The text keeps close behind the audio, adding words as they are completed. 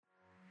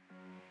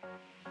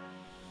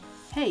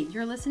Hey,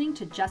 you're listening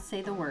to Just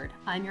Say the Word.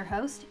 I'm your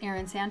host,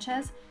 Erin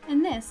Sanchez,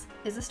 and this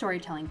is a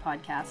storytelling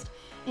podcast.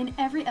 In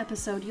every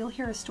episode, you'll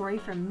hear a story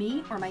from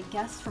me or my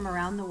guests from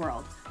around the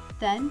world.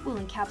 Then we'll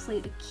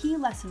encapsulate a key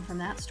lesson from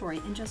that story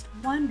in just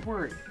one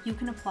word you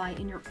can apply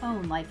in your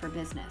own life or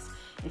business.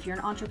 If you're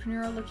an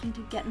entrepreneur looking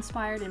to get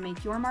inspired and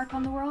make your mark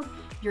on the world,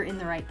 you're in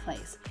the right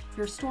place.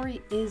 Your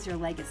story is your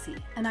legacy,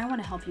 and I want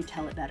to help you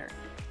tell it better.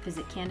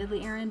 Visit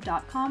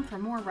candidlyerin.com for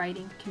more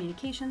writing,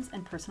 communications,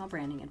 and personal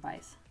branding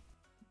advice.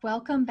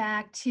 Welcome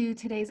back to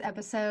today's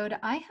episode.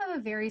 I have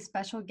a very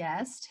special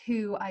guest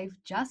who I've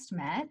just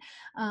met.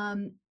 I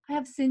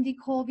have Cindy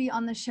Colby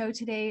on the show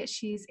today.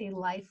 She's a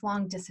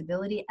lifelong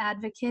disability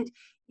advocate,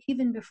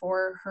 even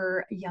before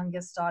her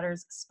youngest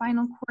daughter's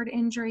spinal cord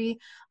injury.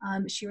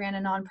 She ran a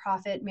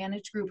nonprofit,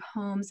 managed group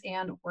homes,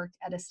 and worked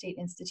at a state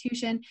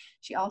institution.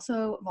 She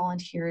also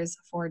volunteers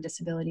for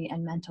disability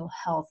and mental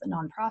health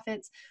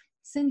nonprofits.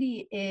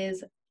 Cindy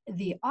is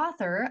the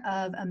author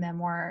of a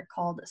memoir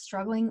called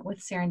Struggling with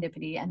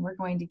Serendipity, and we're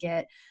going to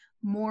get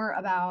more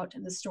about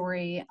the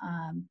story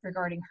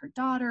regarding her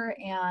daughter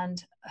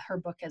and her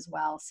book as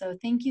well. So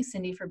thank you,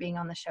 Cindy, for being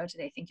on the show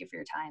today. Thank you for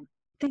your time.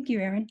 Thank you,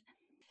 Erin.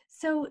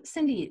 So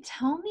Cindy,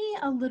 tell me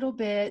a little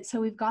bit,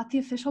 so we've got the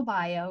official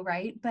bio,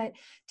 right? But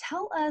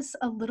tell us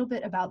a little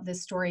bit about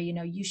this story. You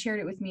know, you shared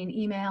it with me in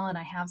email and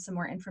I have some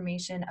more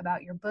information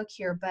about your book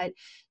here, but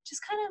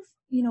just kind of,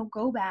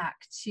 go back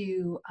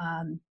to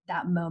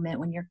that moment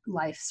when your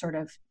life sort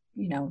of,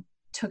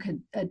 took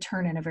a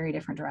turn in a very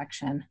different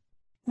direction.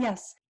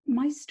 Yes,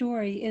 my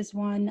story is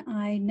one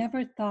I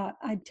never thought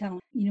I'd tell.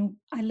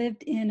 I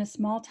lived in a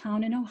small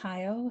town in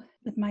Ohio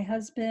with my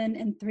husband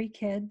and 3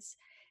 kids.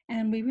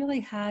 And we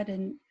really had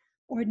an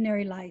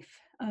ordinary life,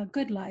 a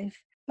good life,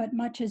 but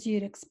much as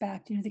you'd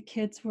expect. The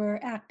kids were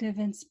active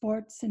in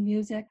sports and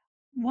music.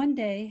 One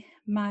day,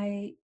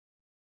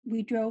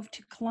 we drove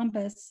to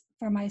Columbus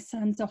for my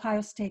son's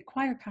Ohio State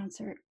choir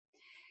concert.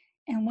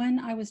 And when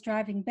I was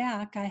driving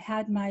back, I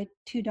had my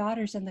 2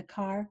 daughters in the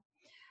car.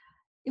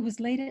 It was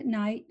late at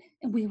night,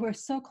 and we were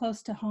so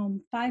close to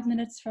home, 5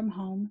 minutes from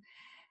home,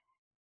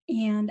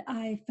 and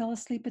I fell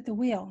asleep at the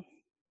wheel.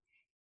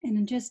 And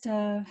in just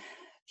a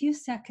few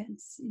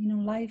seconds,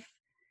 life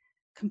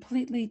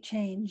completely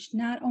changed,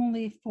 not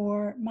only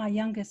for my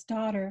youngest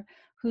daughter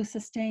who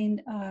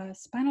sustained a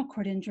spinal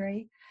cord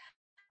injury,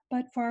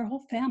 but for our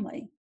whole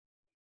family.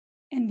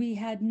 And we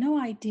had no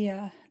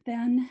idea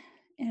then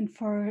and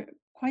for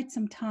quite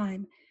some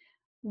time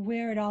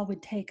where it all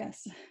would take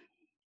us.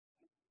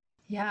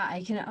 Yeah,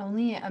 I can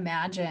only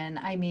imagine.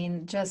 I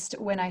mean, just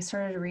when I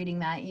started reading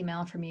that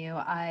email from you,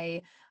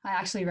 I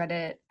actually read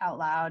it out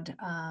loud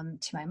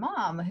to my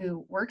mom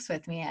who works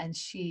with me, and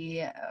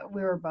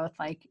we were both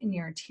like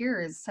near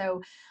tears.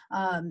 So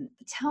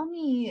tell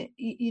me,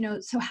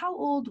 so how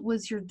old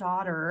was your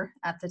daughter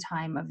at the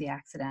time of the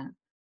accident?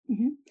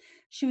 Mm-hmm.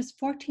 She was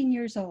 14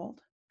 years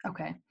old.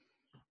 Okay.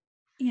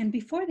 And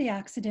before the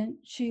accident,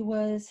 she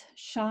was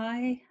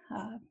shy,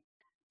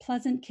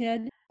 pleasant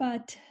kid,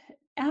 but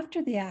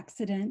after the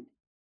accident,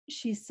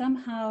 she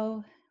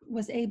somehow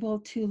was able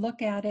to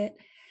look at it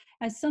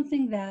as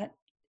something that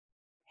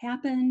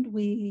happened.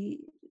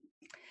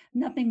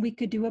 Nothing we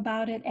could do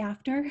about it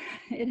after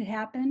it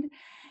happened.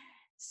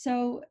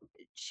 So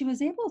she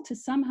was able to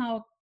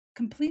somehow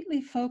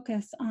completely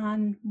focus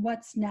on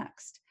what's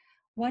next.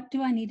 What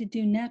do I need to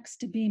do next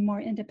to be more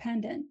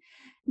independent?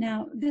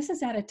 Now, this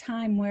is at a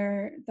time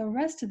where the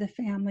rest of the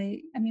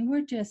family,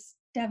 we're just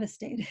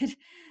devastated.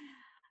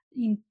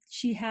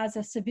 She has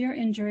a severe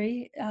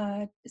injury.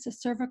 It's a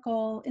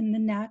cervical in the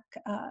neck,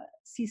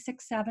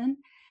 C6-7,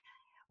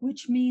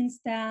 which means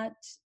that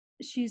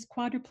she's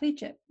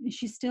quadriplegic.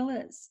 She still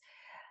is.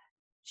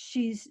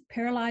 She's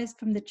paralyzed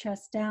from the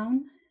chest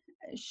down.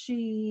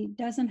 She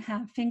doesn't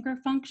have finger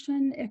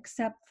function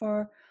except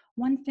for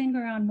one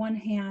finger on one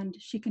hand.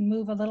 She can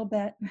move a little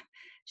bit.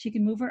 She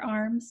can move her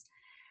arms.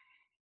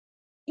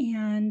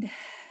 And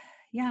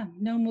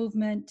no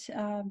movement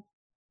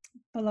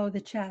below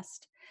the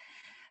chest.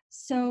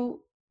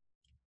 So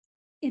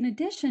in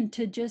addition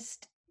to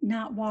just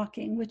not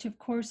walking, which of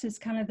course is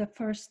kind of the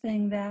first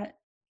thing that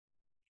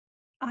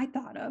I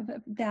thought of,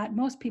 that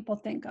most people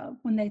think of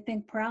when they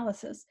think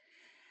paralysis,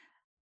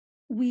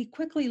 we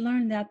quickly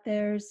learned that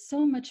there's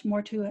so much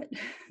more to it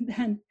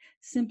than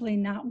simply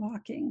not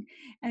walking,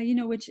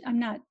 which I'm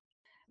not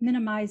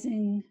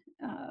minimizing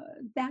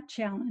that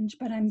challenge,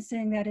 but I'm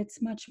saying that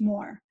it's much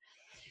more.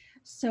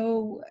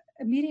 So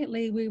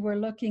immediately we were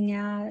looking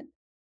at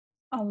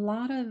a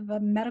lot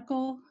of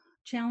medical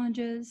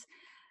challenges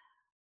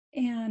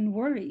and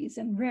worries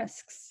and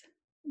risks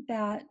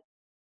that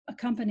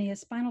accompany a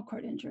spinal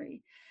cord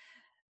injury.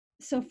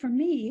 So for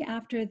me,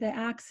 after the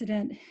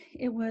accident,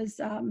 it was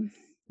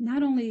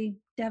not only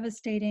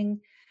devastating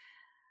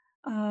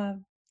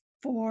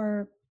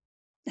for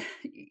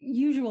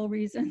usual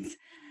reasons,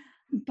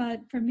 but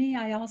for me,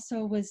 I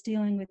also was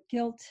dealing with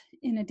guilt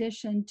in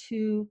addition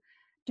to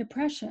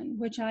depression,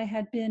 which I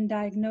had been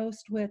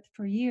diagnosed with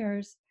for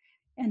years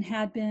and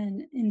had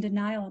been in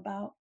denial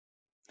about.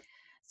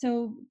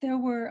 So there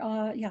were,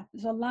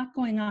 there's a lot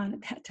going on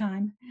at that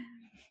time.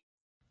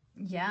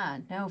 Yeah,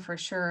 no, for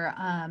sure.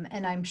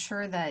 And I'm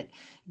sure that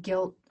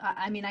guilt,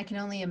 I mean, I can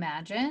only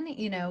imagine,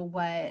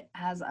 what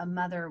as a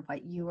mother,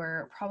 what you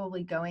were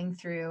probably going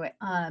through.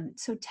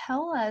 So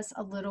tell us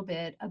a little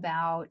bit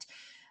about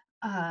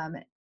um,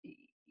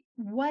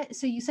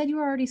 so you said you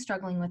were already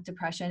struggling with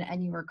depression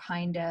and you were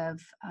kind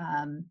of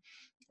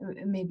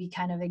maybe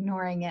kind of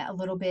ignoring it a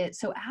little bit.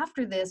 So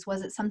after this,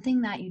 was it something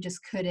that you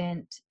just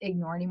couldn't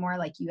ignore anymore?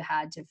 Like you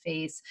had to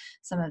face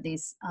some of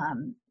these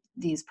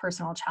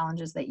personal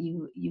challenges that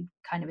you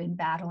kind of been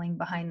battling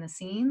behind the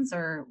scenes,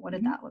 or what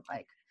did Mhm. that look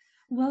like?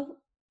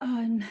 Well,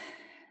 um,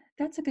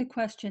 that's a good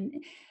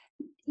question.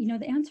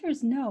 The answer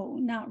is no,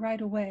 not right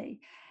away.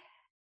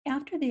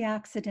 After the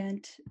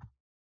accident,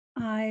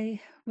 I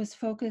was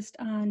focused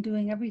on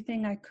doing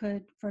everything I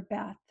could for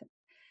Beth.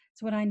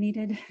 It's what I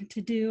needed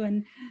to do.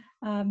 And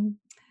um,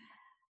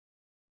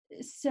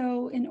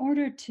 so, in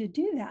order to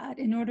do that,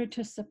 in order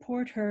to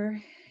support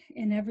her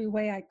in every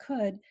way I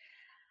could,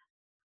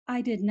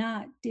 I did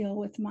not deal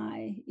with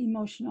my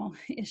emotional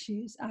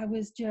issues. I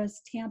was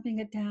just tamping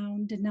it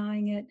down,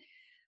 denying it,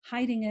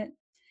 hiding it.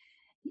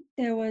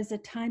 There was a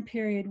time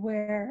period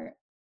where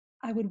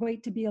I would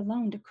wait to be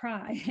alone to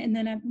cry. And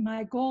then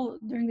my goal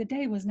during the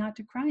day was not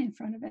to cry in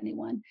front of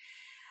anyone.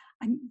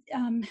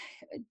 I'm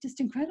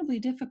just incredibly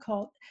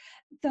difficult.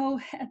 Though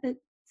at the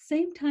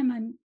same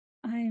time,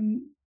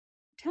 I'm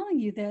telling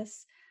you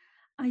this,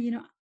 you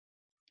know,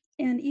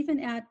 and even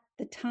at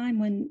the time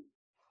when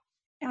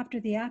after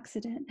the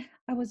accident,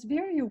 I was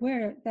very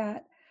aware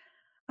that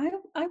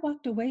I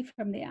walked away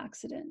from the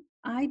accident.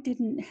 I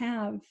didn't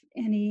have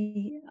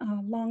any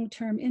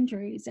long-term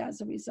injuries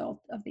as a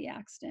result of the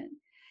accident.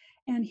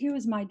 And here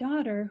was my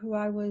daughter, who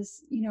I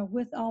was,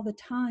 with all the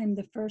time,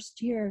 the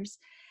first years,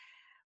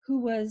 who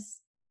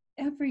was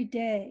every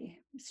day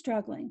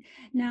struggling.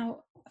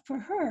 Now, for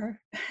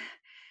her,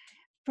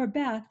 for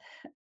Beth,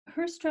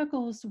 her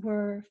struggles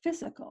were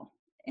physical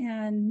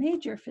and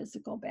major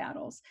physical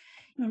battles.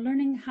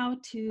 Learning how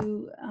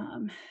to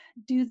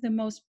do the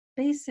most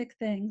basic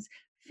things,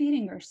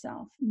 feeding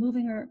herself,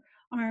 moving her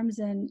arms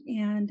and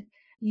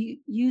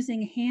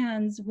using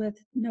hands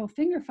with no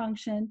finger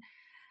function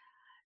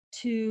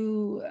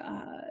to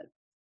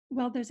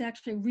there's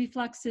actually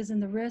reflexes in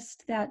the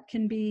wrist that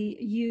can be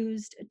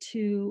used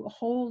to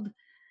hold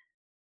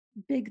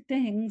big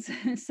things,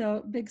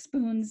 so big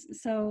spoons,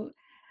 so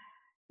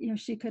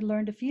she could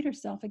learn to feed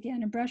herself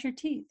again and brush her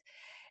teeth.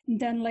 And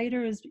then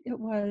later, it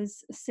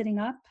was sitting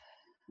up,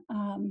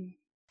 um,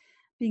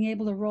 being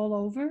able to roll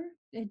over.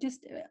 It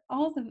just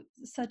all the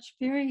such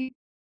very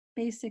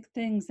basic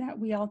things that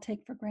we all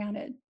take for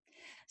granted.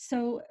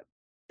 So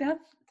Beth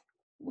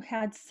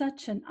had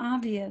such an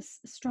obvious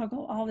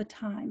struggle all the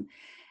time,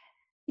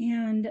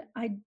 and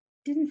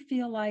didn't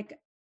feel like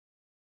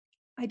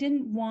I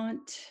didn't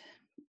want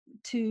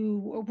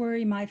to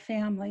worry my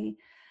family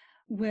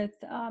with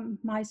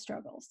my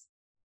struggles.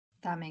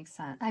 That makes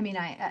sense. I mean,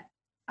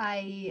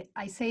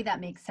 I say that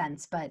makes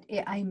sense, but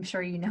I'm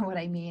sure you know what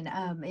I mean.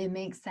 It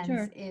makes sense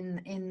Sure.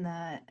 in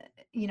the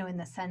in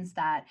the sense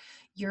that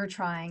you're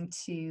trying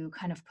to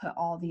kind of put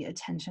all the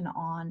attention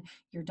on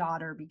your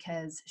daughter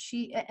because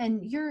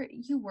and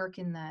you work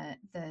in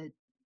the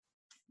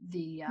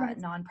Right.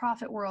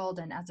 nonprofit world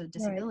and as a Right.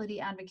 disability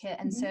advocate,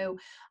 and Hmm. so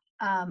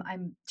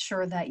I'm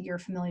sure that you're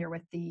familiar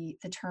with the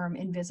term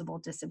invisible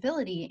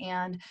disability.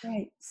 And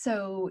Right.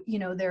 so,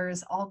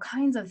 there's all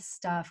kinds of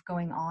stuff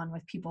going on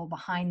with people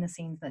behind the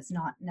scenes that's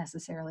not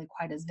necessarily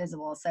quite as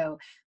visible. So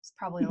it's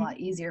probably a Hmm. lot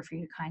easier for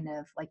you to kind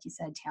of, like you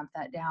said, tamp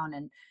that down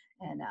and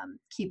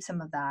keep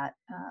some of that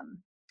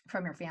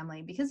from your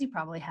family because you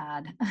probably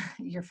had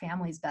your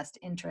family's best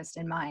interest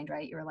in mind,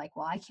 right? You were like,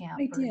 well, I can't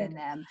I burden did.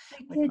 them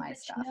I with did. my But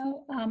stuff.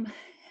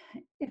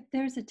 if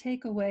there's a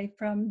takeaway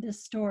from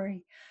this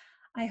story,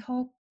 I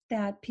hope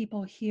that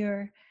people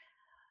hear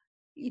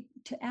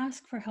to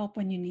ask for help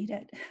when you need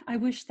it. I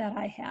wish that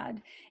I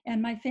had,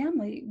 and my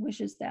family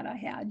wishes that I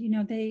had.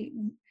 They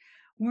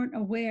weren't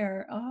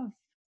aware of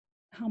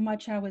how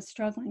much I was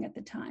struggling at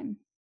the time.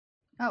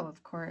 Oh,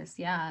 of course.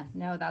 Yeah.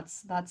 No,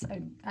 that's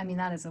a I mean,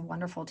 that is a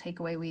wonderful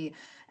takeaway.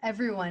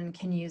 Everyone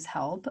can use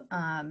help,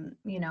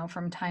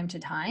 from time to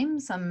time,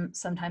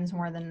 sometimes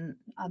more than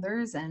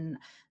others. And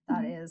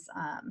that Mhm. is,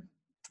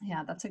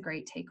 yeah, that's a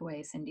great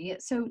takeaway, Cindy.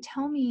 So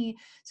tell me,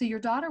 so your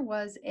daughter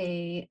was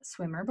a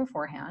swimmer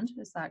beforehand,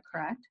 is that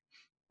correct?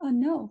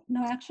 No,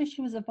 no, actually,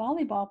 she was a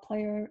volleyball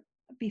player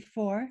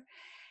before.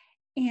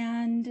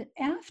 And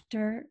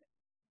after,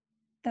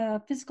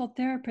 the physical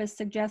therapist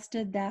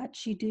suggested that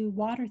she do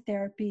water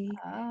therapy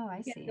Oh,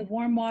 I at the see.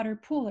 warm water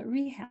pool at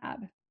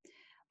rehab.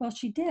 Well,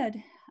 she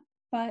did,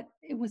 but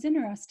it was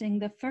interesting.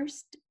 The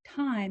first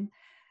time,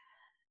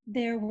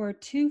 there were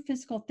two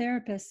physical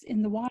therapists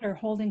in the water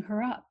holding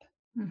her up.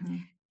 Hmm.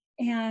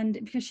 And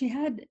because she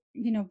had,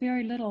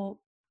 very little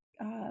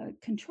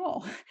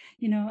control,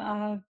 you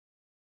know,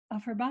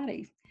 of her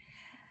body.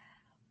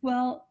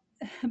 Well,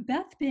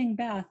 Beth being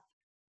Beth,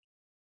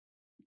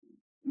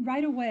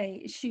 right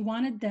away, she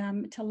wanted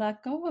them to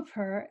let go of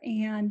her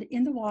and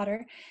in the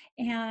water,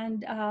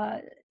 and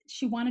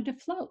she wanted to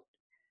float.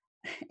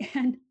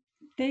 And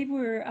they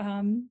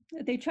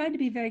tried to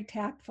be very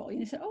tactful.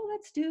 You said, "Oh,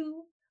 let's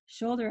do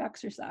shoulder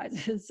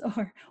exercises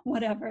or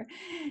whatever,"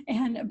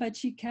 but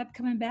she kept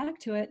coming back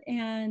to it.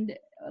 And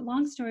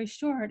long story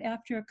short,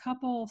 after a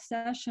couple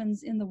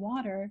sessions in the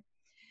water,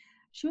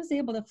 she was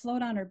able to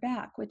float on her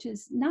back, which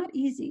is not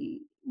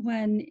easy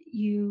when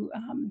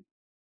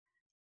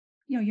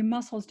your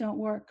muscles don't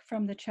work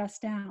from the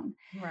chest down.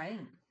 Right.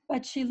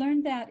 But she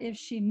learned that if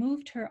she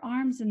moved her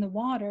arms in the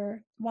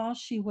water while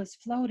she was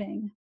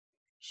floating,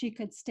 she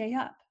could stay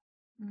up.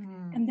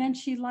 Mm. And then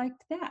she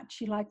liked that.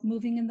 She liked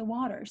moving in the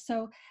water.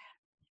 So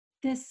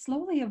this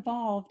slowly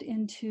evolved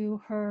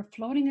into her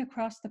floating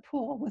across the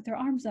pool with her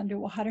arms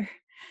underwater.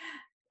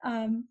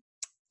 Um,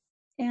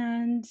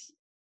 and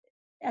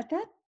at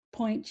that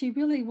point, she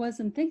really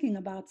wasn't thinking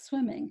about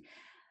swimming.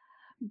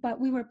 But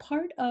we were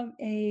part of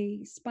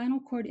a spinal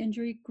cord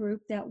injury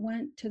group that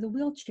went to the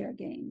wheelchair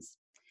games.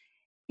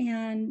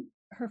 And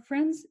her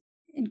friends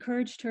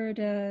encouraged her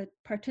to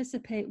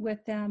participate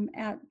with them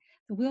at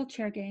the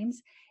wheelchair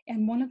games.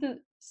 And one of the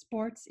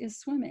sports is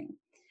swimming.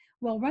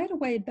 Well, right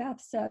away,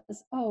 Beth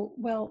says, "Oh,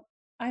 well,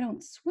 I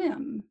don't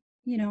swim.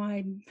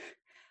 I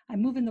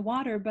move in the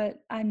water,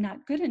 but I'm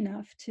not good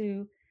enough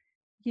to,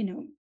 you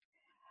know,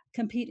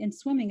 compete in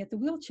swimming at the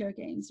wheelchair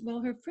games." Well,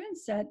 her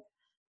friends said,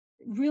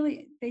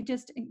 really,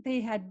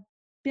 they had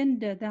been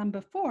to them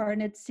before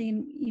and it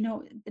seemed,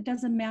 it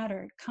doesn't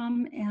matter.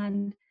 Come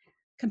and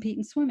compete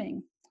in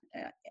swimming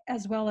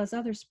as well as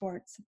other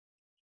sports.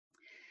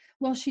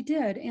 Well, she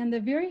did. And the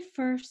very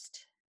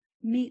first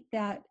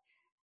wheelchair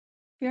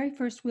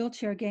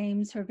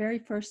games, her very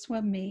first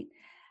swim meet,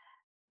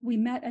 we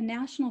met a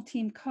national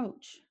team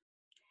coach.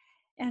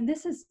 And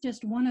this is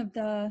just one of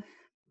the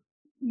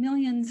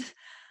millions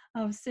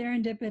of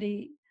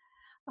serendipity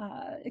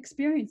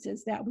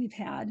experiences that we've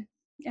had.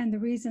 And the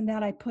reason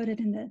that I put it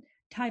in the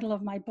title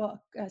of my book,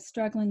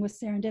 Struggling with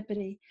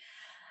Serendipity.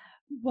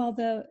 Well,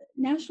 the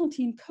national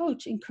team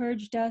coach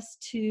encouraged us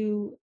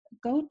to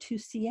go to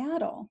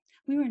Seattle.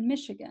 We were in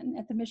Michigan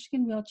at the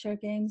Michigan Wheelchair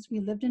Games. We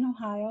lived in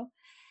Ohio.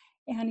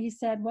 And he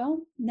said,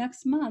 "Well,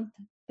 next month,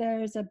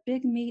 there's a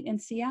big meet in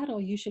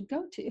Seattle you should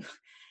go to."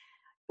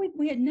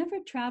 We had never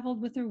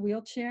traveled with her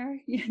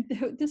wheelchair.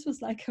 This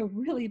was like a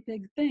really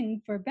big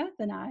thing for Beth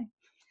and I.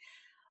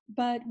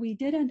 But we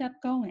did end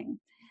up going.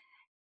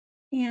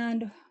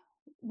 And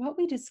what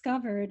we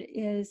discovered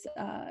is,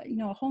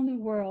 a whole new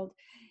world.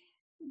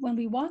 When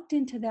we walked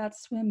into that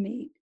swim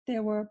meet,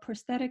 there were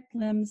prosthetic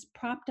limbs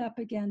propped up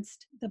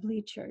against the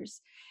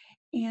bleachers.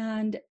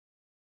 And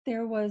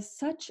there was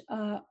such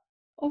a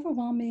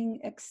overwhelming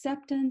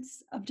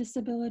acceptance of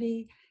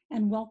disability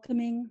and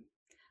welcoming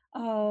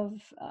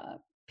of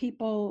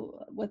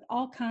people with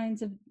all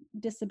kinds of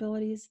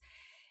disabilities.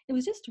 It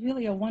was just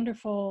really a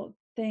wonderful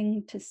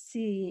thing to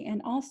see.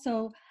 And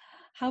also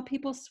how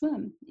people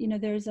swim.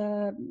 There's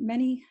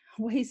many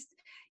ways,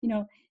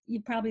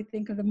 you probably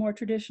think of the more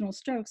traditional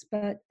strokes,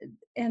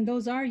 and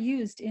those are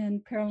used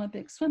in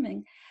Paralympic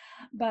swimming.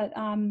 But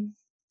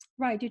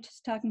right, you're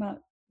just talking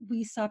about,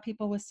 we saw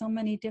people with so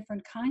many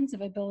different kinds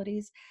of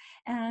abilities.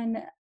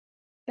 And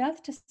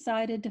Beth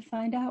decided to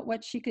find out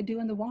what she could do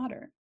in the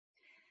water.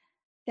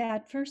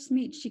 That first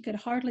meet, she could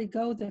hardly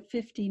go the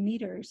 50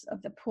 meters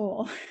of the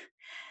pool.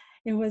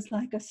 It was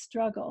like a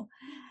struggle.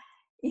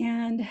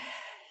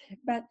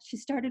 But she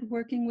started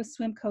working with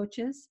swim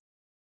coaches.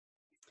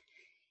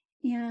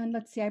 And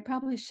let's see, I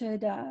probably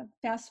should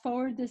fast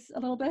forward this a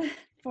little bit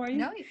for you.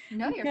 No,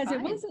 you're Because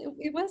fine.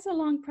 it was a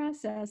long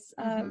process.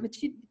 But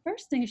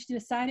first thing, she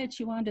decided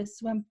she wanted to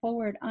swim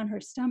forward on her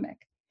stomach,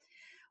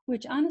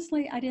 which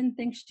honestly, I didn't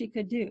think she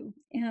could do.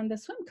 And the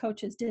swim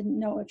coaches didn't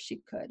know if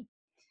she could.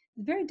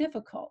 Very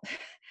difficult.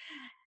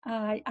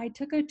 I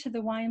took her to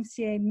the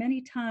YMCA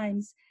many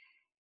times,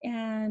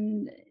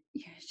 and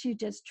she'd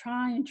just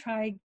try and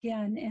try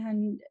again.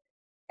 And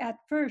at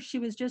first, she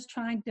was just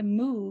trying to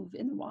move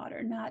in the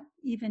water, not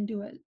even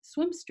do a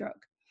swim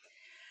stroke.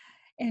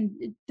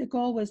 And the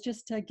goal was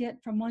just to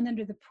get from one end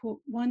of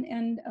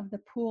the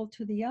pool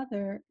to the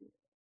other,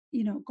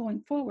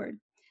 going forward.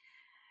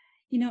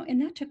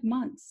 And that took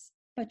months,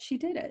 but she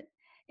did it.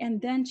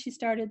 And then she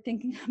started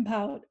thinking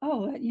about,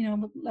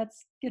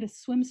 let's get a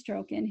swim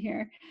stroke in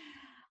here.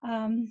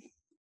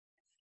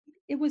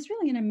 It was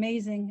really an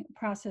amazing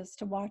process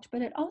to watch,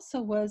 but it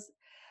also was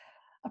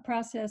a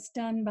process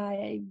done by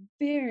a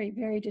very,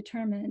 very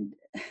determined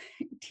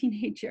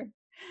teenager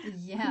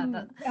Yeah.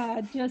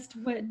 who just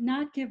would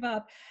not give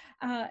up.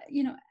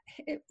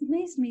 It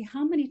amazed me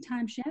how many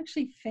times she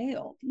actually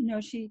failed.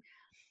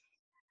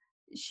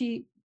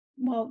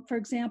 Well, for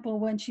example,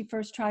 when she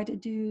first tried to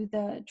do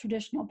the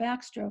traditional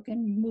backstroke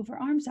and move her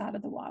arms out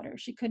of the water,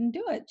 she couldn't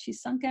do it. She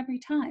sunk every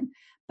time,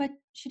 but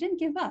she didn't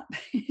give up.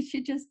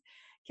 She just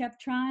kept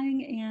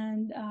trying.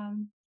 And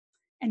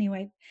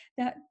anyway,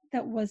 that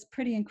was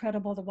pretty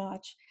incredible to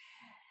watch.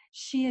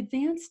 She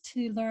advanced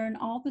to learn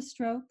all the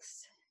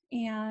strokes,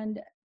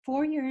 and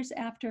 4 years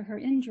after her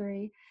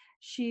injury,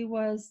 She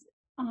was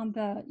on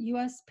the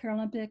U.S.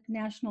 Paralympic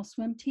national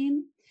swim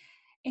team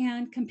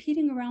and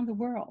competing around the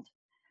world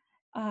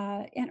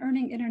and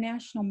earning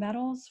international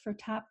medals for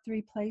top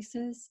 3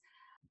 places.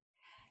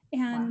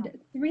 And Wow.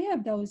 three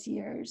of those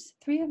years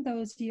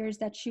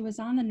that she was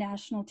on the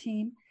national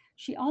team,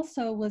 she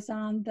also was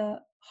on the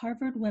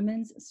Harvard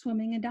women's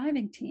swimming and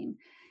diving team,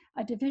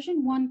 a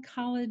Division I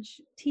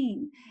college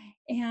team.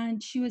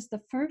 And she was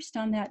the first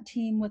on that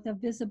team with a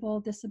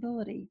visible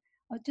disability.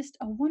 Just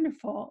a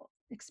wonderful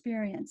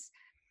experience.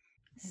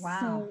 Wow.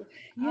 So,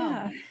 Oh,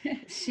 yeah.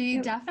 she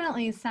It,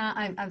 definitely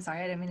sound I'm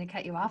sorry, I didn't mean to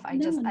cut you off.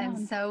 no, I'm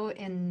no. so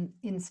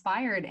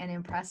inspired and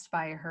impressed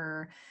by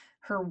her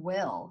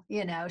will.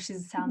 You know, she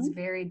sounds Mhm.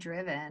 very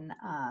driven.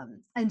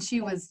 And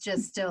she Right, was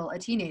just still a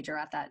teenager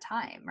at that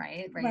time,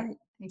 right? Right. right,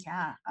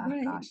 Yeah. Oh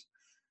right. gosh.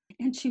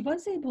 And she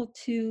was able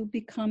to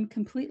become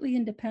completely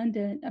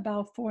independent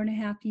about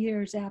 4.5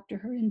 years after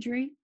her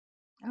injury,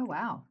 Oh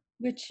wow.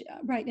 which,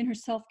 right, in her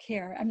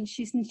self-care. I mean,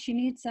 she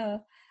needs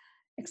a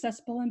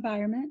accessible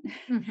environment,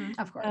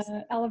 Of course.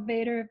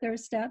 elevator if there are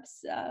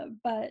steps,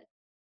 but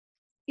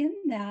in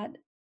that,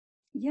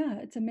 yeah,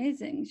 it's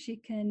amazing. She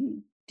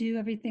can do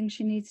everything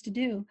she needs to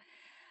do.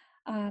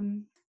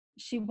 Um,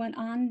 she went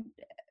on,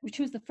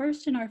 she was the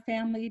first in our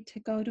family to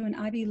go to an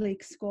Ivy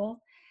League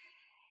school.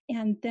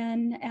 And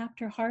then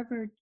after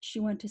Harvard, she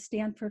went to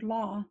Stanford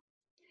Law.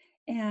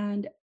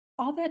 And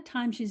all that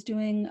time, she's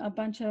doing a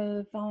bunch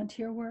of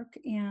volunteer work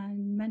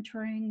and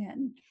mentoring.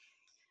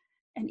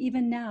 And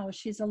even now,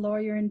 she's a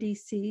lawyer in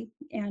DC,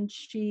 and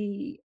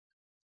she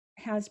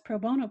has pro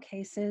bono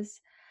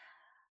cases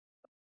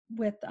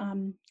with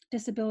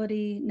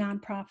disability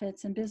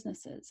nonprofits and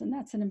businesses. And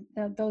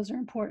those are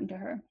important to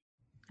her.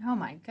 Oh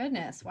my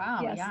goodness. Wow.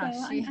 Yes, Yeah.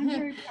 so She I'm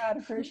very proud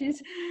of her.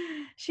 She's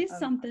of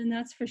something,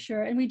 that's for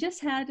sure. And she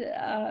just had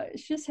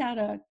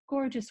a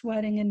gorgeous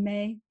wedding in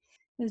May.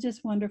 It was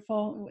just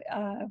wonderful.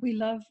 We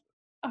love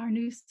our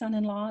new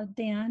son-in-law,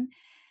 Dan,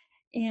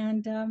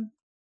 and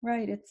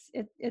right,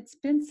 it's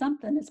been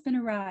something. It's been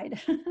a ride.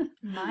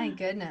 My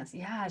goodness.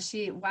 Yeah,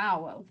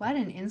 wow, what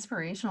an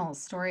inspirational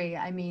story.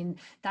 I mean,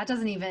 that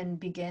doesn't even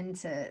begin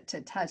to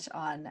touch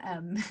on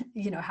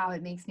how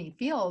it makes me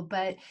feel,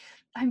 but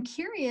I'm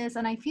curious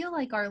and I feel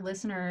like our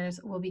listeners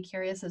will be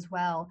curious as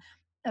well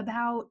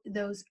about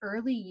those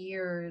early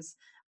years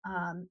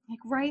like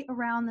right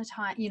around the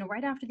time,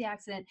 right after the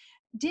accident.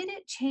 Did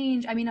it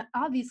change? I mean,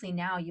 obviously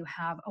now you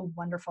have a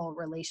wonderful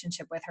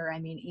relationship with her. I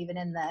mean, even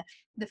in the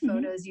Mhm.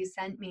 photos you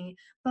sent me,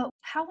 but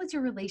how was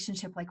your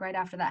relationship like right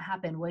after that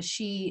happened? Was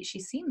she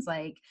seems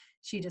like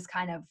she just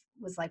kind of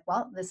was like,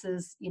 well, this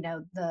is,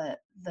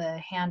 the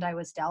hand I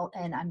was dealt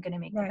and I'm going to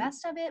make the Right.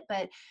 best of it.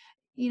 But,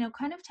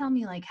 kind of tell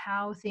me like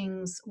how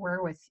things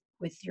were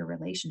with your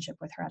relationship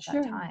with her at that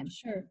Sure, time.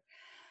 sure.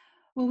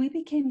 Well, we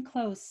became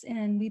close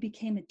and we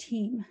became a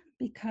team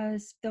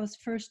because those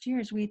first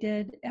years we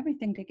did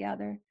everything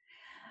together.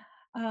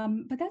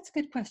 But that's a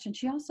good question.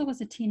 She also was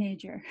a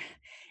teenager.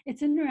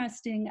 It's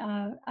interesting.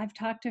 I've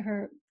talked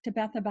to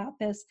Beth about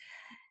this,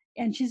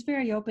 and she's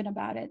very open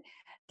about it.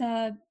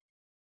 The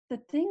the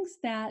things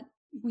that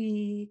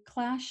we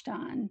clashed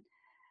on,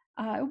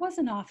 it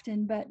wasn't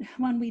often, but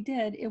when we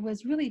did, it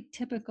was really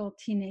typical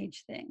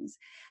teenage things,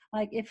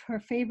 like if her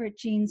favorite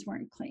jeans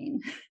weren't clean,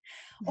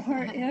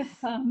 or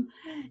if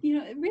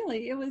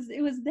really it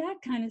was that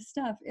kind of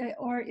stuff.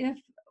 Or if,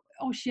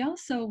 oh, she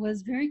also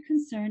was very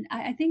concerned.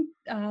 I think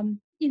a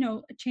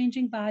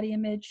changing body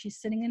image. She's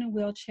sitting in a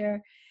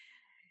wheelchair.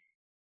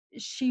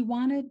 She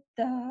wanted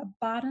the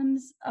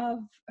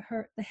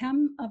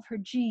hem of her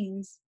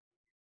jeans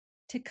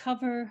to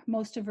cover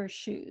most of her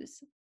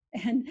shoes.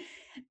 And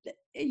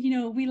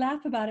we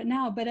laugh about it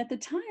now, but at the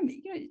time,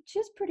 she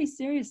was pretty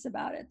serious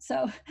about it.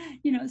 So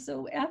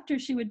so after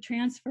she would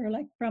transfer,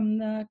 like from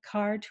the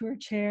car to her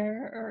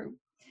chair or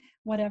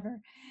whatever,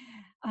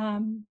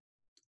 um,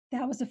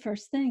 that was the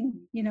first thing,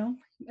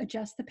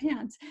 adjust the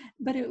pants.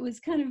 But it was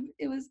kind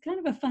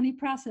of a funny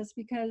process,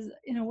 because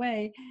in a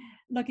way,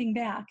 looking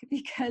back,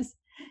 because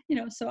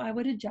so I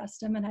would adjust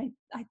them, and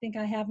I think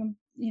I have them,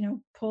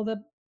 pull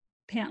the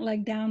pant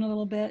leg down a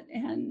little bit,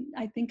 and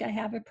I think I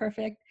have it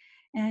perfect.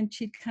 And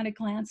she'd kind of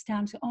glance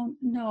down to, oh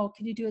no,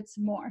 can you do it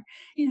some more?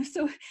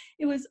 So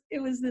it was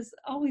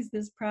always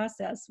this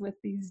process with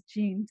these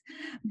jeans.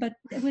 But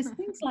it was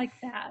things like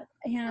that.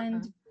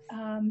 And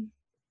Uh-huh. um,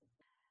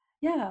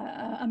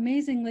 yeah,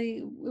 amazingly,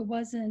 it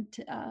wasn't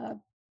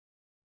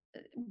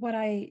what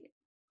I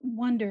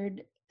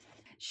wondered.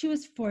 She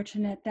was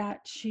fortunate that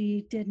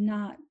she did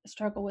not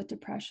struggle with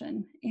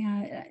depression.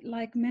 And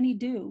like many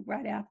do,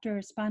 right after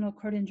a spinal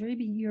cord injury,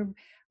 you're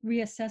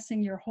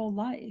reassessing your whole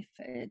life.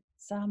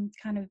 It's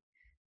kind of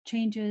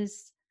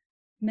changes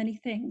many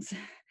things.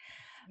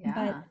 But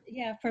Yeah.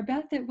 yeah, for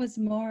Beth, it was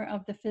more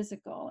of the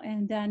physical.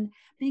 And then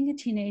being a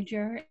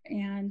teenager,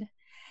 and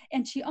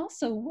she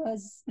also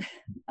was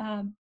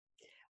um,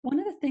 one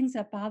of the things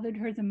that bothered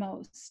her the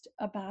most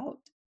about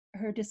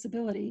her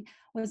disability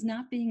was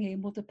not being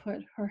able to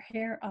put her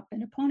hair up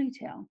in a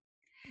ponytail.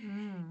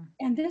 Mm.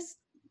 And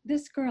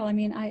this girl, I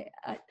mean, I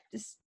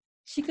just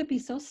she could be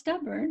so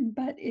stubborn,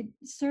 but it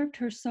served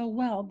her so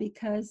well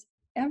because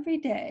every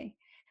day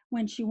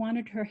when she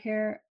wanted her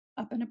hair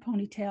up in a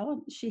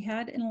ponytail, she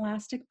had an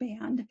elastic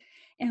band.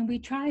 And we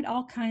tried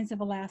all kinds of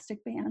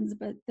elastic bands,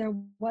 but there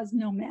was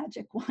no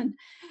magic one.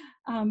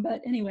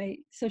 But anyway,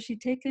 so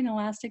she'd take an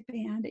elastic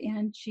band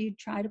and she'd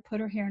try to put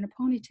her hair in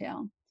a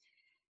ponytail.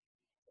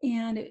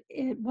 And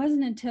it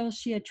wasn't until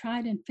she had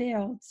tried and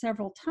failed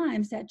several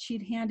times that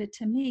she'd hand it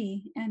to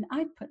me and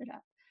I'd put it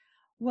up.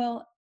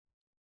 Well,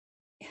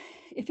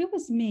 if it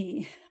was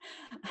me,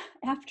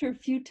 after a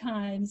few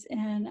times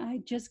and I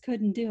just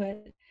couldn't do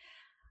it,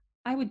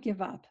 I would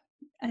give up.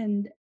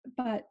 And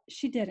but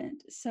she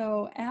didn't.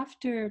 So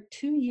after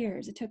 2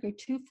 years, it took her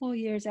 2 full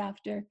years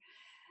after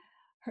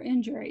her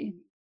injury,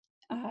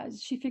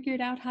 she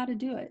figured out how to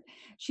do it.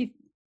 She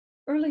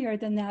Earlier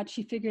than that,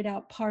 she figured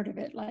out part of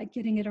it, like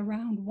getting it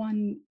around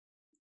one,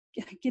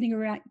 getting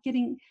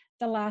the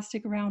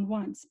elastic around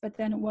once, but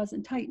then it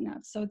wasn't tight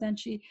enough. So then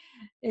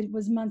it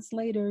was months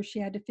later, she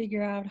had to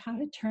figure out how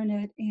to turn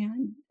it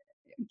and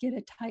get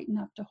it tight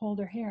enough to hold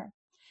her hair.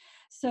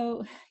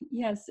 So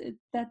yes,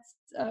 that's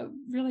a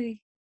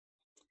really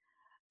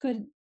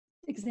good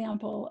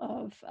example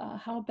of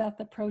how Beth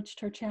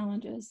approached her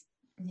challenges.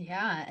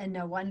 Yeah, and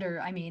no wonder,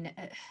 I mean,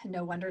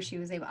 no wonder she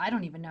was able, I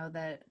don't even know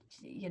that,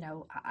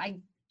 I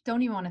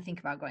don't even want to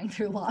think about going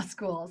through law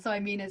school. So I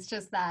mean, it's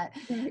just Right.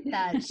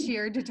 that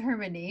sheer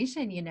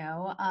determination, and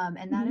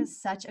that Mhm.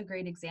 is such a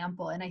great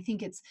example. And I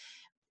think it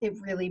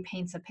really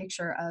paints a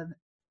picture of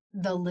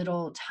the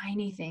little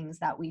tiny things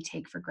that we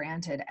take for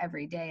granted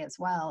every day as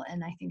well.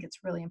 And I think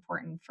it's really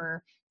important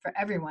for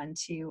everyone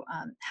to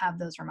have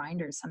those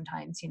reminders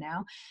sometimes.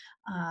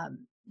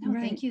 No,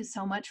 thank Right. you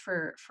so much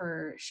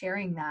for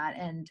sharing that.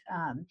 And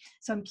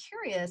so I'm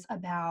curious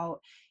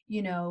about,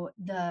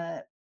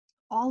 the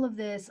all of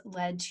this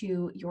led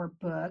to your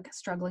book,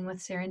 Struggling with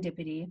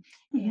Serendipity.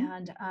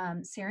 Mhm.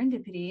 And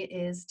serendipity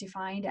is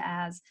defined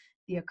as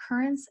the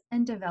occurrence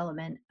and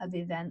development of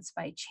events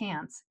by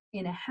chance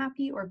in a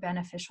happy or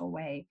beneficial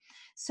way.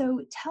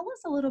 So tell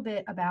us a little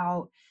bit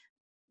about,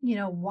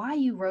 why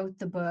you wrote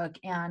the book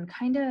and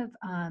kind of,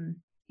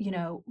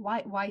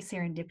 why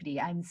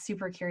serendipity. I'm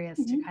super curious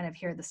to Mhm. kind of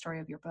hear the story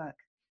of your book.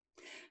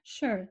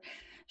 Sure,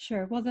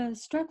 sure. Well, the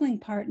struggling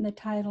part in the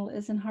title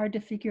isn't hard to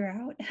figure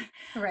out.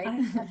 Right.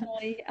 I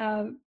definitely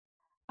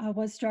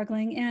was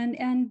struggling,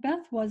 and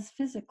Beth was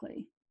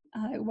physically.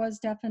 It was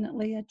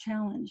definitely a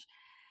challenge.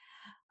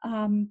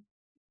 Um,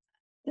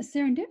 the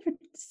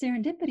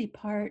serendipity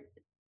part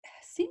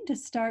seemed to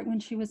start when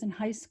she was in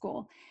high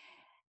school.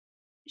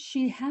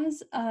 She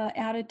has a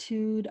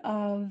attitude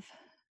of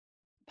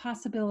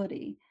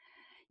possibility.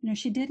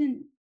 She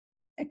didn't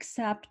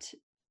accept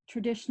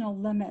traditional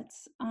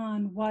limits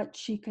on what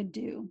she could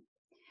do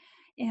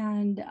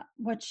and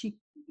what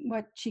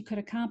she could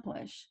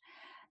accomplish.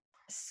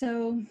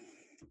 So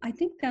I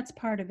think that's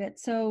part of it.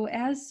 So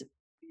as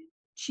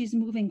she's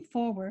moving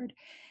forward,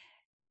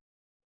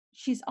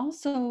 she's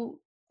also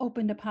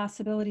open to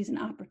possibilities and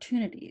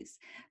opportunities.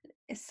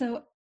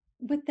 So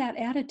with that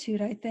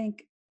attitude, I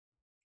think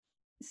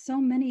so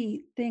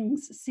many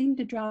things seemed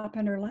to drop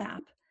in her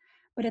lap.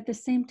 But at the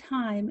same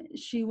time,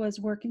 she was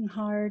working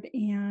hard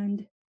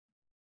and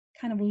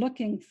kind of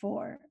looking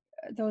for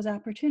those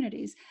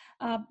opportunities.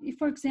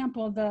 For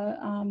example,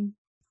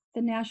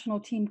 the national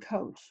team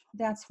coach,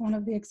 that's one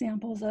of the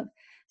examples of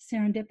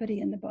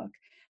serendipity in the book,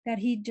 that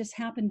he just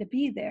happened to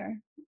be there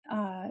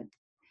uh,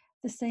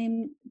 the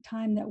same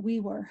time that we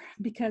were,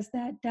 because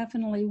that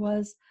definitely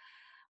was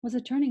a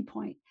turning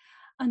point.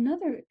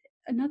 Another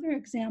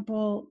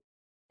example,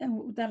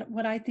 that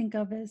what I think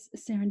of as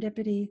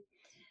serendipity,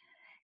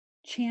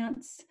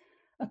 chance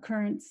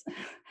occurrence,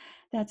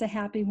 that's a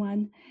happy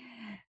one.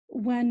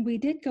 When we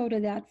did go to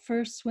that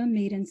first swim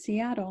meet in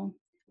Seattle,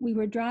 we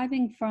were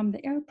driving from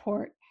the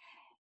airport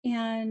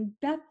and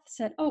Beth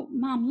said, "Oh,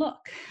 Mom,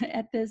 look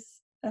at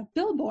this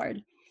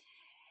billboard."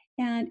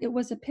 And it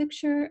was a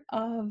picture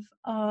of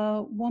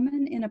a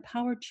woman in a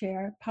power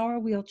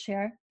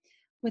wheelchair,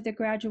 with a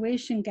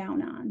graduation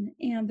gown on.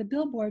 And the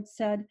billboard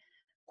said,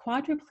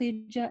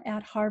 "Quadriplegia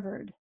at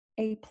Harvard,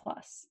 A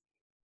plus."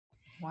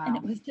 And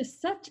it Wow. was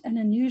just such an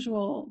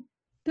unusual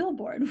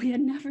billboard. We had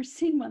never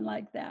seen one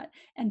like that.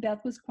 And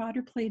Beth was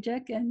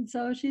quadriplegic. And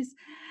so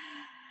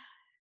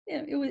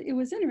it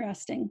was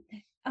interesting.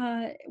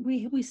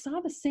 We saw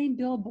the same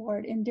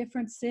billboard in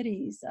different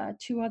cities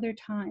 2 other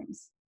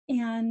times.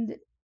 And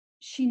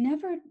she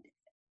never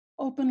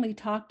openly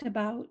talked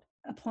about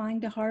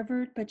applying to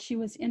Harvard, but she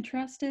was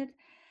interested.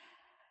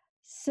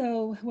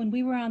 So when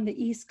we were on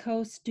the East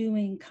Coast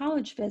doing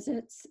college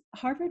visits,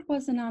 Harvard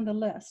wasn't on the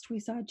list. We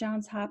saw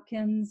Johns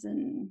Hopkins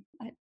and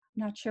I'm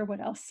not sure what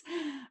else.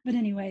 But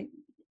anyway,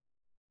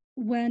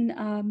 when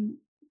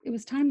it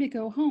was time to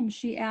go home,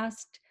 she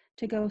asked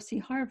to go see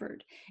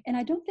Harvard. And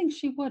I don't think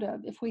she would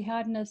have if we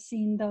hadn't have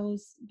seen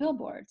those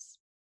billboards.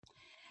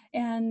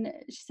 And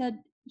she said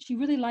she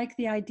really liked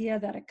the idea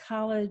that a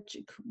college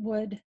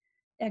would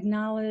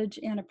acknowledge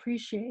and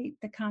appreciate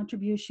the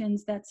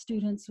contributions that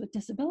students with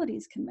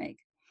disabilities can make.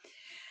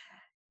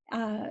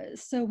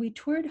 So we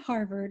toured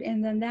Harvard,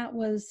 and then that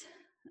was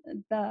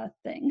the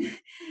thing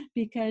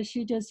because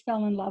she just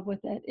fell in love with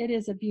it. It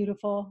is a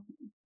beautiful,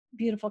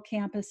 beautiful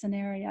campus and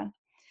area.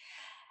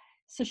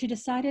 So she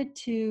decided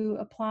to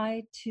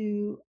apply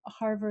to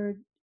Harvard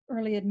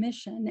early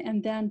admission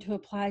and then to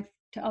apply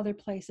to other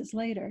places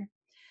later.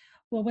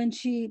 Well, when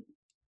she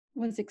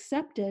was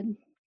accepted,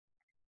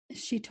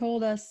 she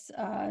told us,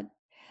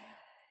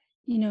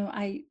 you know,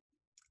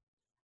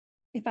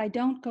 if I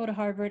don't go to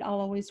Harvard, I'll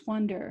always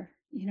wonder,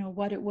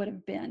 what it would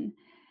have been.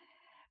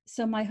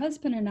 So my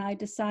husband and I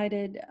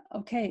decided,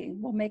 okay,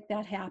 we'll make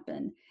that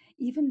happen.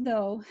 Even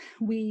though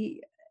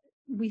we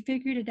we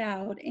figured it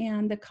out,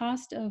 and the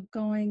cost of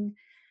going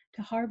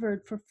to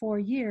Harvard for 4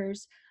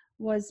 years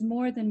was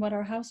more than what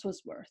our house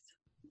was worth.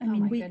 I Oh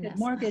mean, my we could goodness.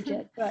 mortgage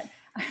it, but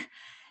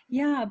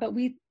yeah, but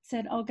we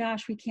said, oh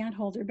gosh, we can't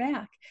hold her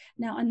back.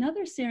 Now,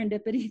 another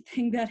serendipity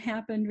thing that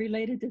happened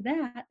related to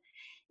that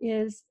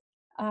is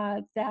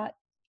that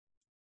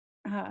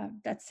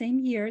same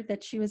year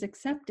that she was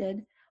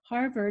accepted,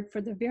 Harvard,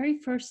 for the very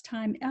first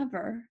time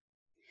ever,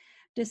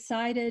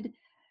 decided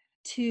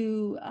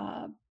to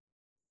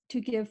to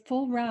give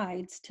full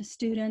rides to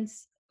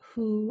students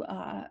who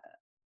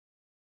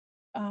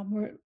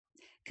were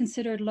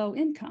considered low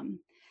income.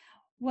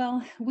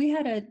 Well, we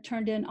had to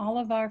turn in all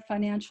of our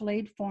financial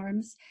aid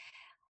forms,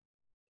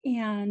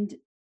 and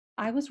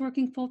I was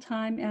working full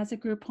time as a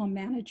group home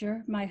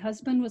manager. My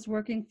husband was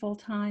working full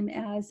time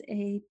as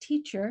a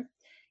teacher,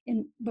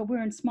 but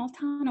we're in small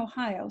town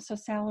Ohio, so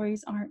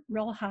salaries aren't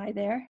real high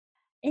there.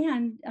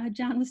 And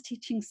John was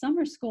teaching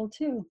summer school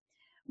too.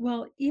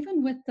 Well,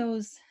 even with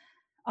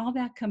all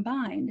that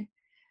combined,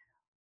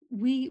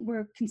 we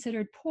were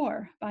considered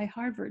poor by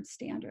Harvard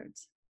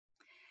standards.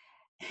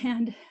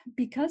 And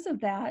because of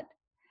that,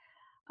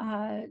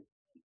 uh,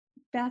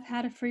 Beth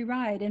had a free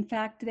ride. In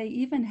fact, they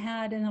even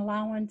had an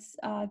allowance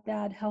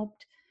that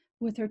helped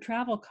with her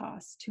travel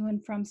costs to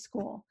and from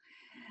school.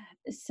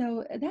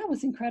 So that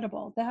was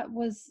incredible. That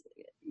was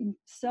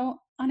so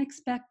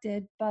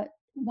unexpected, but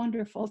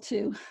wonderful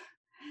too.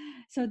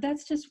 So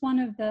that's just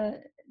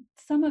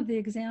some of the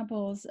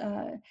examples.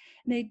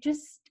 They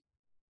just,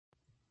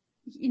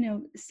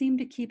 seem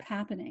to keep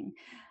happening.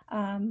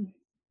 Um,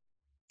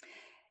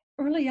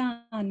 Early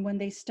on, when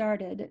they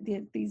started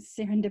these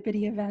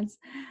serendipity events,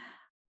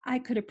 I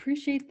could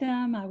appreciate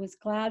them. I was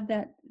glad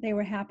that they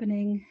were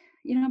happening,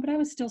 but I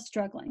was still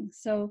struggling.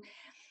 So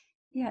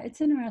yeah,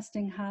 it's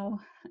interesting how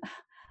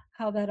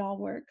that all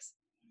works.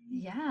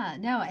 Yeah,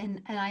 no,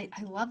 and I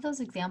love those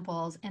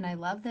examples, and I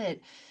love that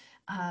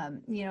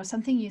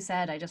something you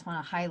said I just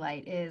want to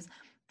highlight is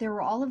there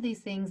were all of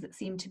these things that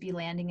seemed to be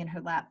landing in her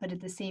lap, but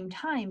at the same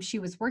time, she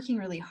was working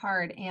really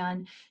hard,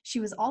 and she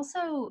was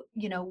also,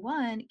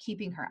 one,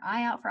 keeping her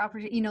eye out for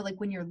opportunity, like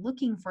when you're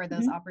looking for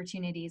those Mhm.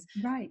 opportunities,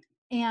 Right.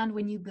 and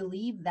when you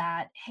believe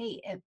that, hey,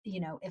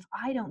 if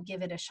I don't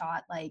give it a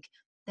shot, like,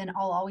 then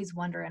I'll always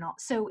wonder. And all,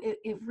 so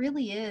it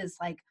really is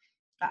like,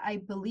 I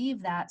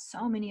believe that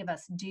so many of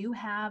us do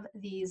have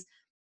these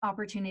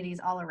opportunities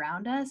all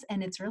around us.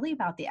 And it's really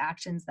about the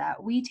actions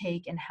that we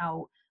take and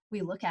how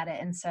we look at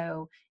it. And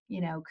so,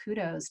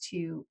 kudos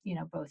to,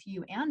 both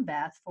you and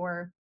Beth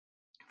for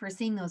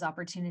seeing those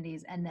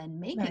opportunities and then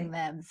making Right.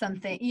 them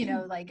something,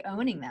 like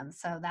owning them.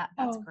 So that's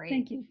Oh, great.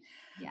 thank you.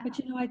 Yeah. But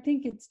I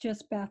think it's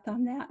just Beth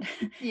on that.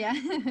 Yeah.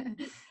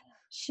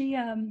 she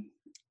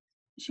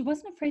she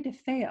wasn't afraid to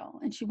fail,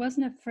 and she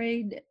wasn't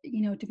afraid,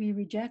 to be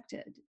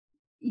rejected,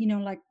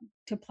 like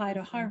to apply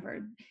to Mhm.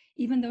 Harvard,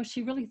 even though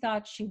she really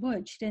thought she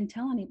would. She didn't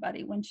tell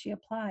anybody when she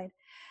applied.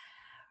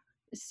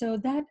 So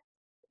that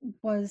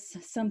was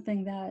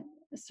something that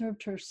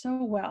served her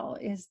so well,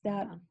 is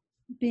that Yeah.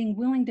 being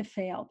willing to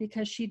fail,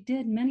 because she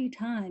did many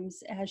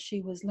times as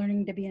she was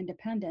learning to be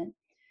independent,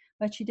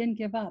 but she didn't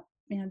give up.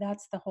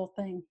 That's the whole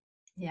thing.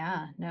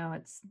 Yeah, no,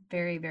 it's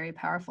very, very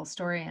powerful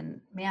story.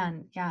 And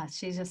man, yeah,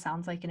 she just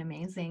sounds like an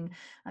amazing,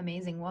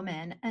 amazing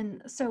woman.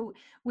 And so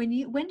when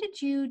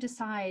did you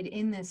decide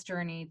in this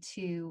journey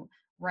to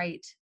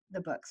write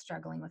the book,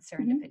 Struggling with Mhm.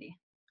 Serendipity?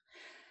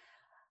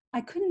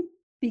 I couldn't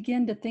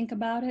begin to think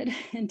about it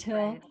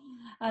until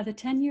Right. the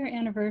 10-year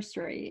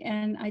anniversary.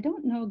 And I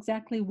don't know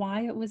exactly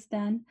why it was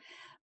then,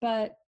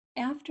 but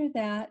after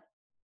that,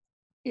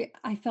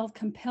 I felt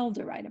compelled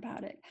to write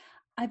about it.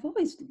 I've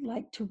always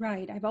liked to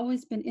write. I've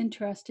always been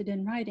interested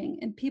in writing.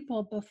 And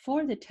people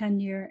before the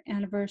 10-year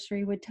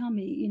anniversary would tell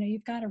me,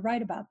 you've got to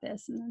write about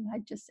this. And then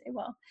I'd just say,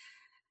 well,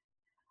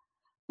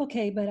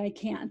 okay, but I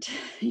can't.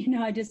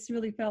 I just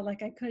really felt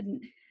like I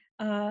couldn't.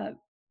 Uh,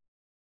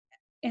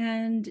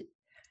 and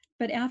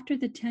but after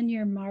the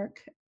 10-year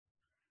mark,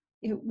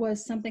 it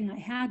was something I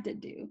had to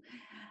do.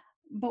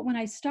 But when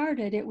I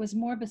started, it was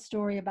more of a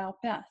story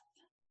about Beth.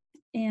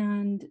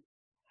 And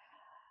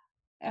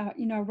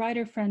a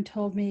writer friend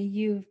told me,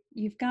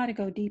 you've got to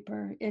go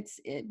deeper.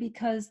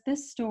 Because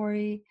this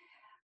story,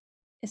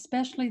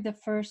 especially the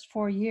first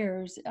 4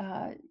 years,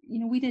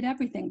 we did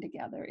everything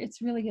together.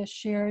 It's really a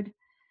shared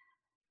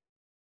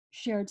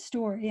shared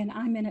story, and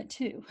I'm in it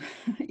too,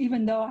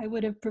 even though I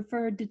would have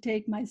preferred to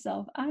take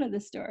myself out of the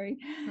story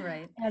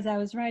Right. as I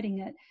was writing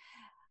it.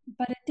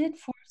 But it did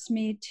force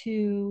me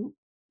to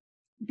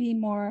be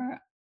more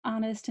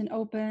honest and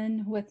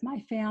open with my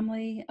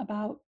family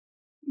about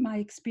my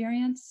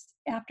experience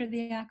after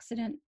the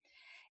accident.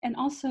 And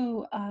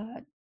also,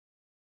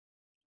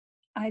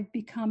 I've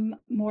become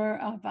more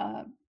of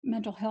a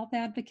mental health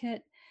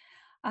advocate.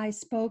 I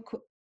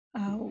spoke,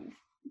 uh,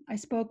 I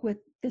spoke with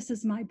This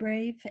Is My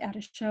Brave at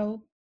a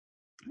show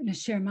to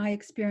share my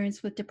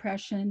experience with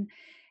depression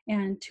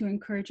and to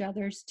encourage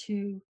others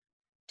to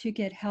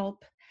get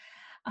help.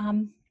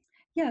 Um,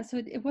 yeah, so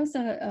it was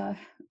a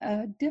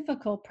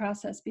difficult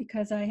process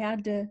because I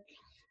had to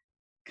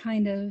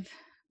kind of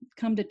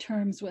come to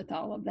terms with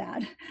all of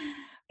that.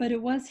 But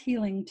it was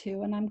healing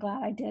too, and I'm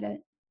glad I did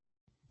it.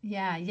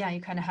 Yeah, yeah,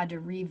 you kind of had to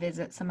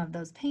revisit some of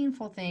those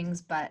painful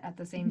things, but at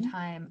the same Mhm,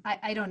 time,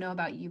 I don't know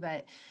about you,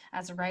 but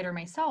as a writer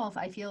myself,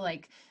 I feel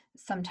like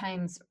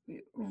sometimes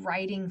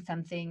writing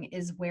something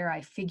is where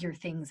I figure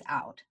things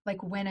out.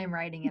 Like when I'm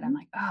writing it, I'm mhm,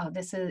 like, oh,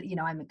 this is,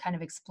 I'm kind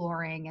of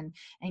exploring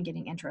and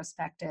getting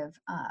introspective.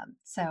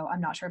 So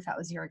I'm not sure if that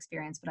was your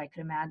experience, but I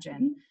could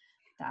imagine mhm.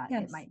 that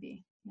it Yes. might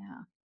be.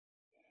 Yeah.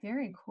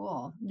 Very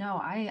cool. No,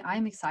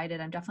 I'm excited.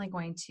 I'm definitely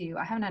going to.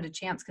 I haven't had a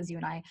chance because you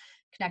and I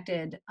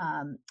connected.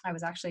 I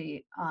was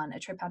actually on a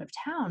trip out of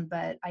town,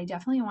 but I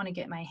definitely want to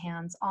get my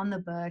hands on the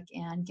book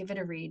and give it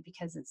a read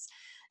because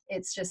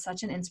it's just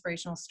such an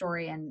inspirational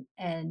story,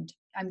 and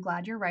I'm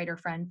glad your writer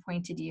friend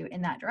pointed you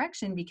in that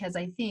direction because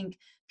I think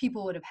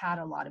people would have had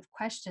a lot of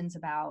questions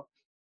about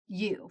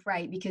you,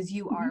 right? Because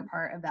you are Mhm.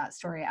 part of that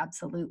story,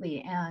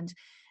 absolutely. And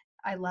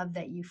I love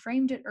that you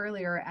framed it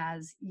earlier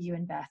as you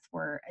and Beth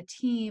were a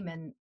team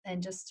and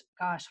just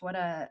gosh, what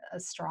a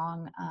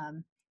strong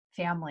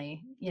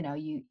family,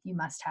 you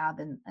must have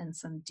and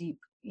some deep,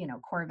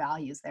 core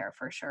values there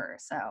for sure.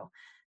 So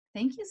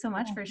thank you so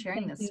much Oh, for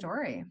sharing thank this you.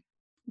 story.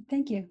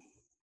 Thank you.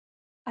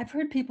 I've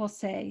heard people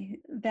say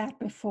that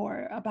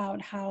before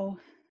about how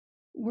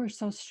we're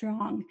so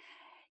strong.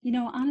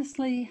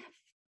 Honestly,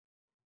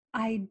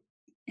 I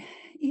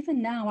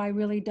even now I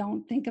really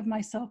don't think of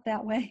myself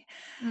that way.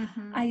 Hmm.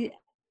 I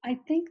I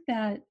think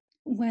that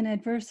when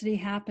adversity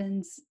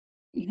happens,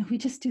 we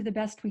just do the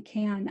best we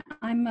can.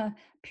 I'm a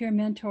peer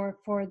mentor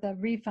for the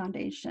Re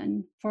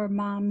Foundation for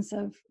moms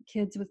of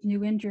kids with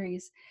new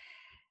injuries.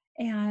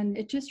 And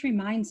it just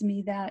reminds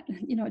me that,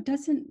 it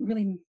doesn't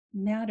really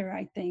matter,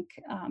 I think,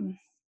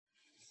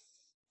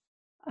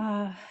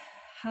 uh,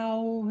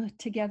 how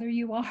together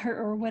you are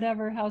or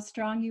whatever, how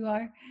strong you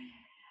are.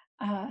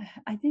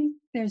 I think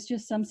there's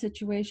just some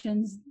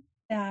situations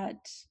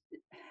that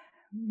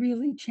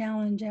really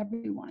challenge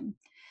everyone.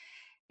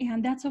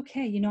 And that's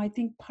okay. I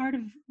think part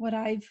of what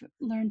I've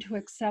learned to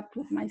accept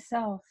with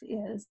myself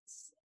is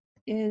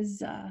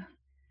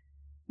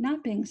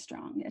not being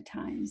strong at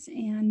times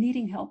and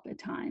needing help at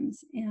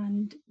times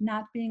and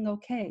not being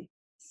okay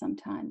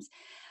sometimes.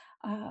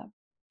 Uh,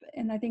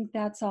 and I think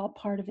that's all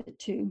part of it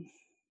too.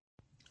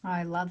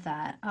 I love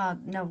that.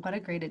 No, what a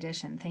great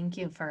addition. Thank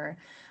you for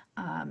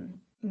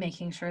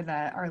making sure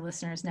that our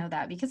listeners know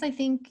that because I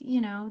think,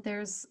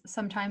 there's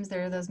sometimes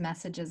there are those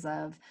messages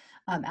of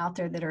out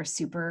there that are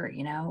super,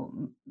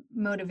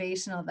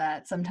 motivational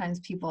that sometimes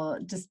people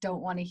just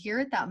don't want to hear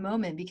at that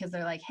moment because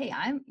they're like, hey,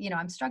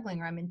 I'm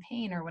struggling or I'm in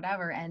pain or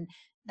whatever. And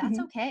that's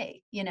Mhm.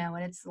 okay, and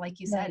it's like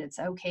you said, Right. it's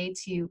okay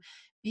to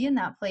be in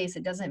that place.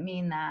 It doesn't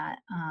mean that,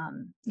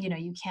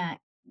 you can't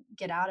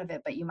get out of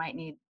it, but you might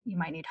need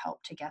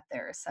help to get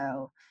there.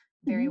 So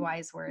very Mhm.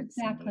 wise words,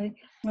 Cindy. Exactly.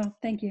 Well,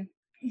 thank you.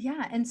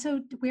 Yeah. And so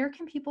where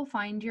can people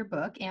find your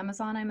book?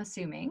 Amazon, I'm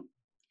assuming.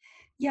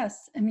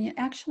 Yes, I mean,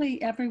 actually,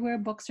 everywhere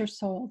books are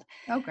sold.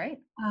 Oh, great.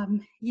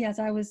 Yes,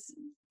 I was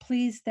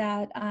pleased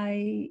that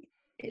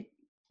it,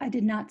 I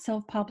did not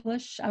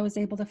self-publish. I was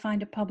able to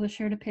find a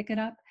publisher to pick it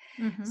up.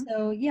 Hmm.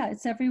 So yeah,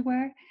 it's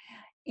everywhere,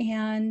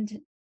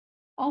 and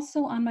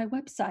also on my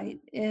website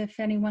if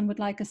anyone would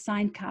like a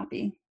signed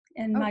copy.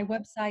 And Oh, my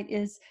website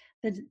is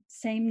the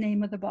same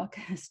name of the book,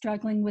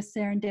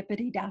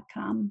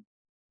 strugglingwithserendipity.com.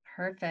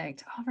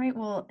 perfect. All right.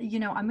 Well,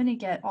 I'm going to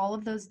get all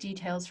of those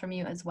details from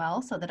you as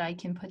well so that I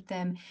can put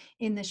them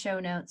in the show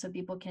notes so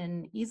people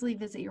can easily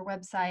visit your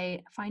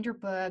website, find your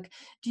book.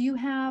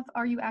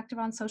 Are you active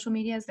on social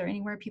media? Is there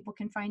anywhere people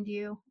can find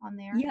you on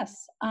there?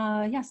 Yes,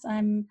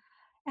 I'm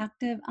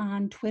active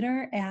on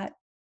Twitter at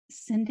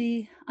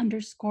Cindy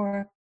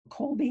underscore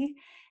Colby.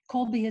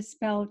 Colby is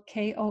spelled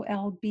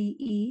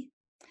Kolbe.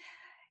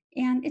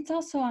 And it's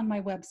also on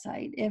my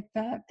website. If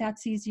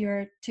that's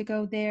easier to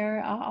go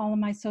there, all of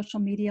my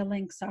social media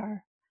links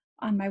are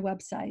on my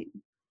website.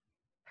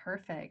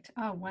 Perfect.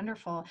 Oh,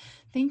 wonderful.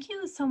 Thank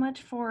you so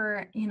much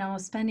for,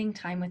 spending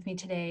time with me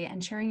today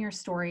and sharing your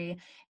story.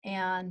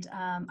 And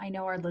I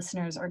know our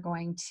listeners are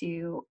going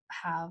to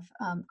have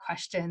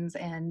questions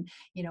and,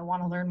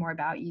 want to learn more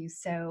about you.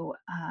 So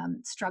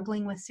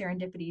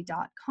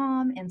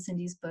strugglingwithserendipity.com and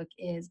Cindy's book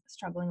is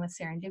Struggling with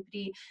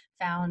Serendipity,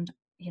 found,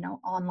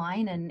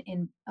 online and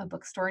in a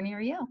bookstore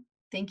near you.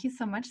 Thank you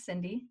so much,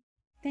 Cindy.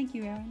 Thank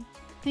you, Erin.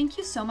 Thank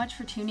you so much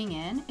for tuning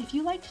in. If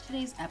you liked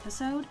today's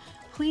episode,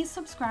 please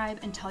subscribe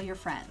and tell your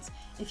friends.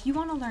 If you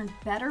want to learn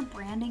better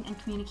branding and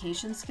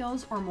communication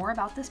skills or more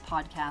about this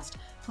podcast,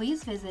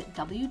 please visit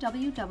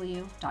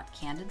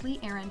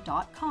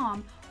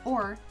www.candidlyerin.com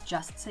or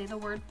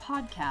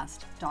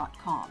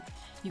justsaythewordpodcast.com.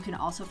 You can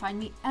also find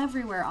me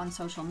everywhere on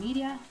social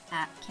media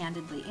at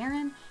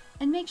CandidlyErin,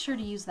 and make sure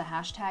to use the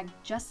hashtag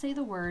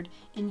JustSayTheWord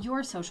in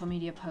your social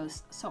media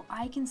posts so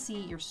I can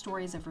see your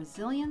stories of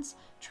resilience,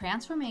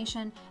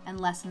 transformation,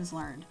 and lessons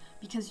learned,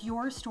 because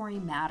your story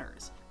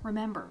matters.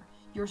 Remember,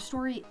 your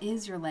story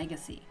is your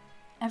legacy.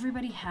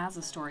 Everybody has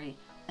a story,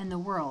 and the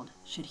world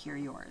should hear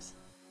yours.